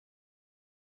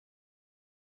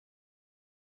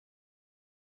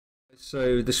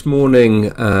So this morning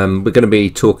we're going to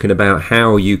be talking about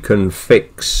how you can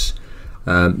fix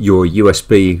your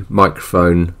USB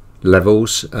microphone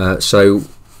levels. So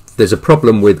there's a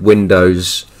problem with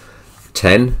Windows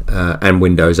 10 and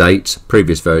Windows 8,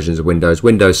 previous versions of Windows.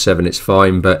 Windows 7 it's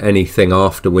fine, but anything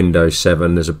after Windows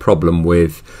 7 there's a problem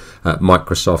with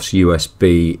Microsoft's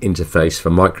USB interface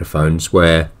for microphones,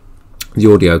 where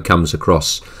the audio comes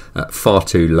across far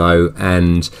too low,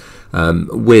 and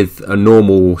with a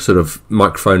normal sort of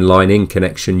microphone line-in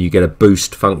connection you get a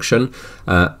boost function.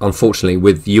 Unfortunately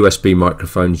with USB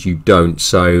microphones you don't.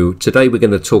 So today we're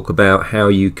going to talk about how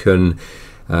you can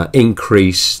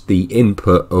increase the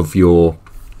input of your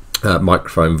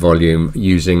microphone volume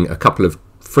using a couple of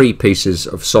free pieces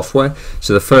of software.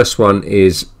 So the first one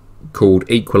is called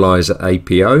Equalizer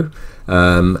APO,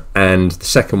 and the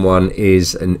second one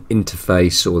is an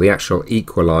interface, or the actual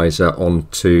equalizer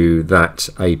onto that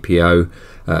APO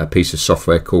piece of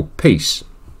software called Peace,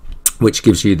 which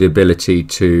gives you the ability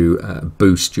to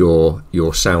boost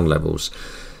your sound levels.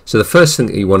 So the first thing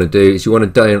that you want to do is you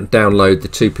want to download the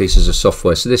two pieces of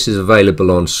software. So this is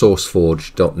available on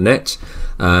sourceforge.net.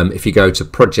 If you go to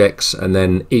projects and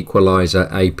then Equalizer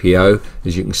APO,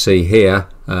 as you can see here,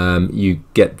 you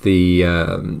get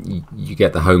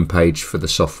the home page for the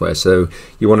software. So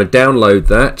you want to download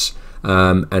that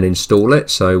and install it.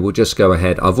 So we'll just go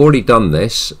ahead. I've already done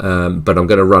this, but I'm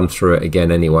going to run through it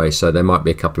again anyway. So there might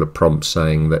be a couple of prompts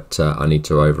saying that I need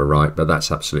to overwrite, but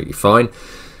that's absolutely fine.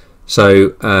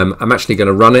 So I'm actually going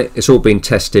to run it. It's all been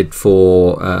tested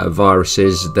for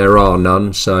viruses. There are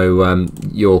none, so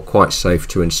you're quite safe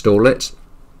to install it.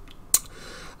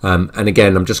 And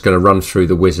again, I'm just going to run through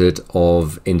the wizard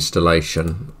of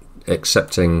installation,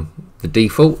 accepting the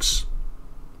defaults.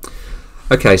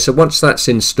 Okay, so once that's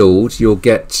installed, you'll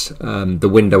get the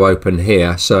window open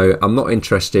here. So I'm not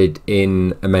interested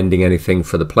in amending anything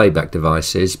for the playback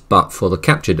devices, but for the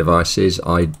capture devices,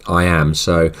 I am.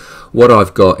 So what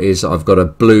I've got is I've got a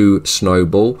blue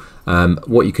snowball.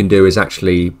 What you can do is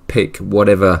actually pick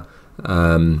whatever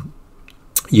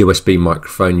USB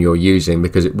microphone you're using,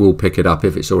 because it will pick it up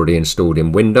if it's already installed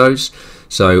in Windows.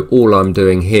 So all I'm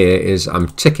doing here is I'm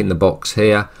ticking the box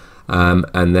here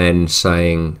and then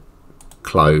saying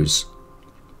close.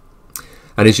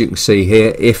 And as you can see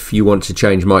here, if you want to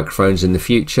change microphones in the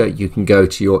future, you can go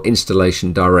to your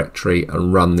installation directory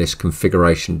and run this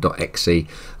configuration.exe,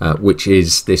 which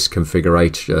is this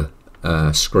configurator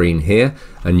screen here,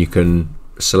 and you can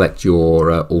select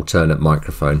your alternate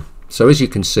microphone. So as you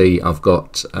can see, I've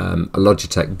got a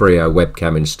Logitech Brio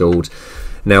webcam installed.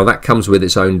 Now that comes with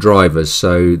its own drivers,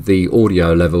 so the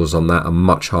audio levels on that are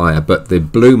much higher, but the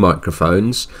blue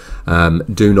microphones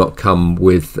do not come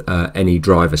with any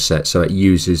driver set, so it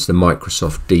uses the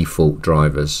Microsoft default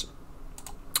drivers.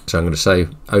 So I'm going to say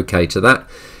OK to that.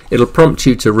 It'll prompt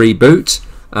you to reboot.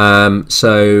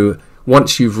 So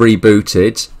once you've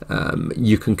rebooted,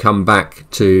 you can come back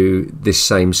to this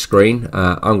same screen.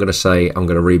 I'm going to say I'm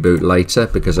going to reboot later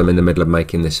because I'm in the middle of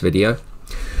making this video.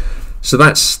 So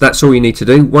that's all you need to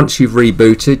do. Once you've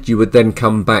rebooted, you would then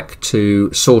come back to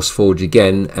SourceForge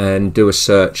again and do a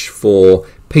search for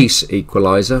Peace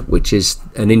Equalizer, which is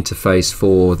an interface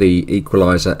for the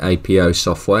Equalizer APO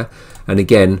software. And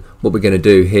again, what we're going to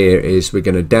do here is we're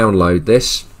going to download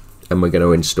this and we're going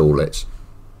to install it.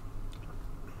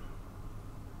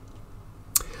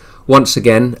 Once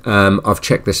again, I've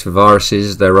checked this for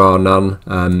viruses. There are none,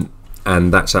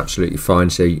 and that's absolutely fine.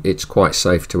 So it's quite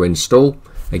safe to install.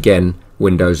 Again,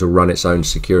 Windows will run its own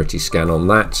security scan on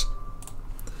that,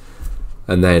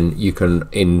 and then you can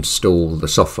install the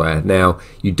software. Now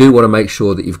you do want to make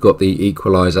sure that you've got the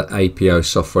Equalizer APO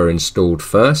software installed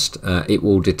first. It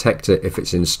will detect it if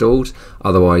it's installed.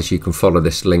 Otherwise you can follow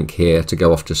this link here to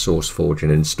go off to SourceForge and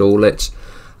install it.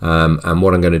 And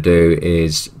what I'm going to do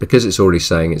is, because it's already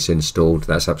saying it's installed,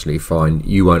 that's absolutely fine.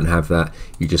 You won't have that.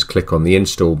 You just click on the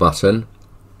install button.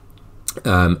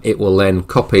 It will then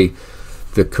copy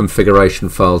the configuration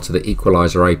file to the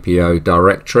Equalizer APO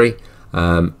directory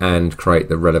and create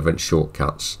the relevant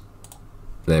shortcuts.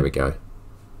 There we go.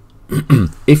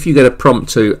 If you get a prompt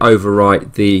to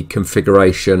overwrite the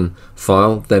configuration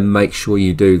file, then make sure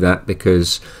you do that,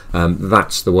 because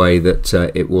that's the way that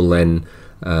it will then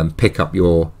pick up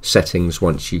your settings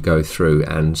once you go through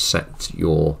and set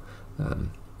your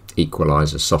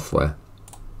equalizer software.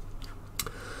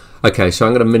 Okay, so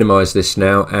I'm going to minimize this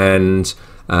now, and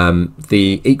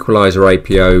the Equalizer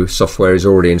APO software is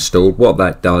already installed. What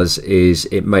that does is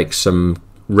it makes some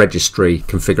registry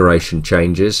configuration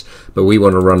changes, but we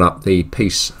want to run up the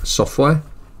Peace software.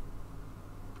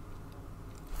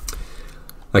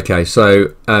 Okay,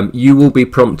 so you will be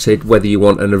prompted whether you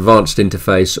want an advanced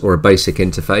interface or a basic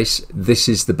interface. This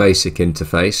is the basic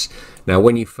interface. Now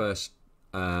when you first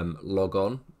log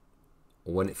on,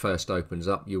 or when it first opens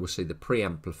up, you will see the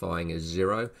preamplifying is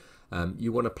 0.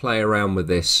 You want to play around with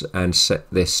this and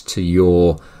set this to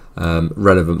your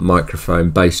relevant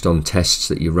microphone based on tests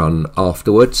that you run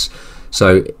afterwards.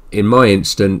 So in my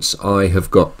instance, I have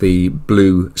got the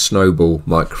Blue Snowball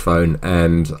microphone,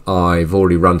 and I've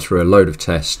already run through a load of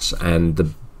tests,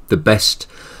 and the best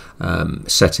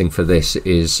setting for this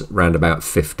is round about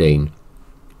 15.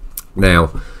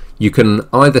 Now you can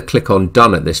either click on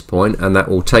done at this point, and that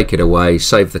will take it away,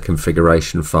 save the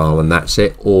configuration file, and that's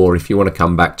it. Or if you want to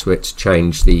come back to it to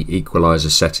change the equalizer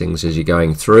settings as you're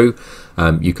going through,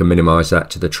 you can minimize that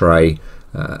to the tray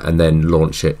and then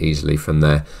launch it easily from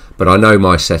there. But I know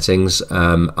my settings.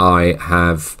 I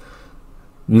have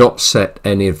not set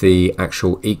any of the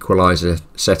actual equalizer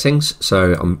settings,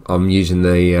 so I'm using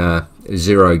the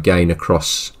 0 gain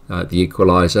across the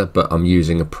equalizer, but I'm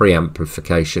using a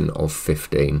preamplification of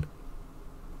 15.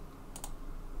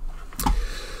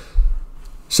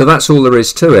 So that's all there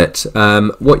is to it.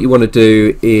 What you want to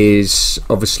do is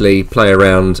obviously play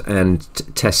around and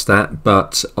test that,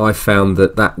 but I found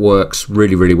that that works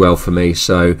really, really well for me.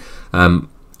 So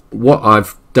what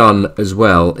I've done as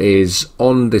well is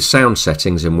on the sound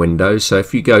settings in Windows, so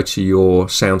if you go to your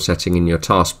sound setting in your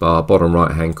taskbar, bottom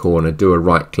right hand corner, do a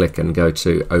right click and go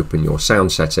to open your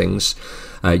sound settings,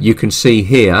 you can see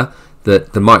here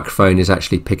that the microphone is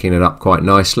actually picking it up quite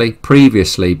nicely.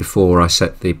 Previously, before I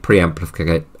set the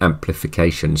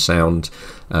preamplification sound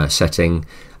setting,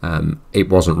 it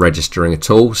wasn't registering at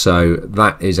all, so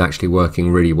that is actually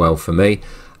working really well for me.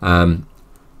 I'm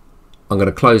going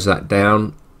to close that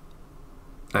down.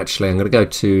 Actually, I'm going to go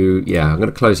to, I'm going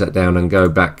to close that down and go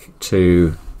back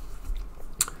to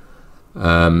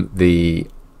the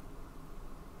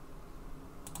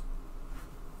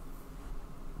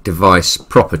device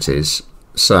properties.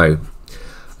 So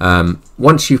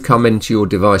once you've come into your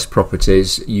device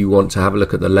properties, you want to have a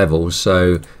look at the levels.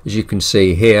 So as you can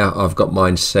see here, I've got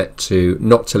mine set to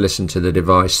not to listen to the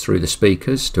device through the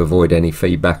speakers to avoid any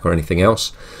feedback or anything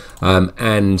else,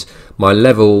 and my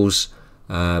levels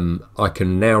I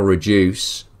can now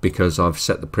reduce because I've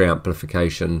set the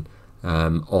preamplification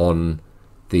on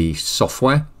the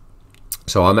software.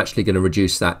 So I'm actually going to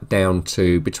reduce that down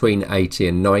to between 80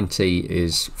 and 90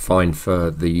 is fine for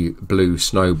the Blue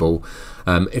Snowball.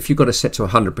 If you've got it set to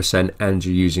 100% and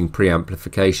you're using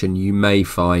preamplification, you may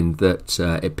find that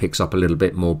it picks up a little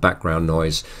bit more background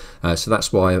noise. So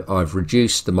that's why I've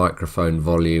reduced the microphone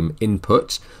volume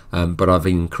input, but I've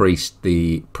increased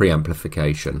the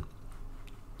preamplification.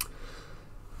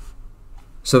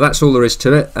 So that's all there is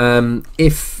to it.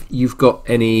 If you've got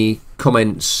any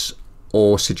comments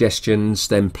or suggestions,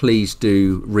 then please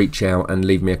do reach out and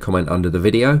leave me a comment under the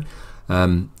video.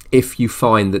 If you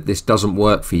find that this doesn't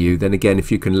work for you, then again,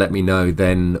 if you can let me know,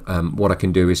 then what I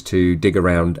can do is to dig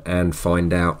around and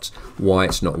find out why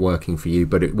it's not working for you.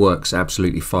 But it works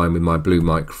absolutely fine with my Blue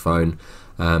microphone.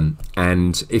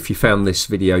 And if you found this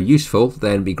video useful,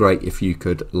 then it'd be great if you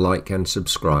could like and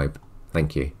subscribe.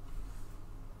 Thank you.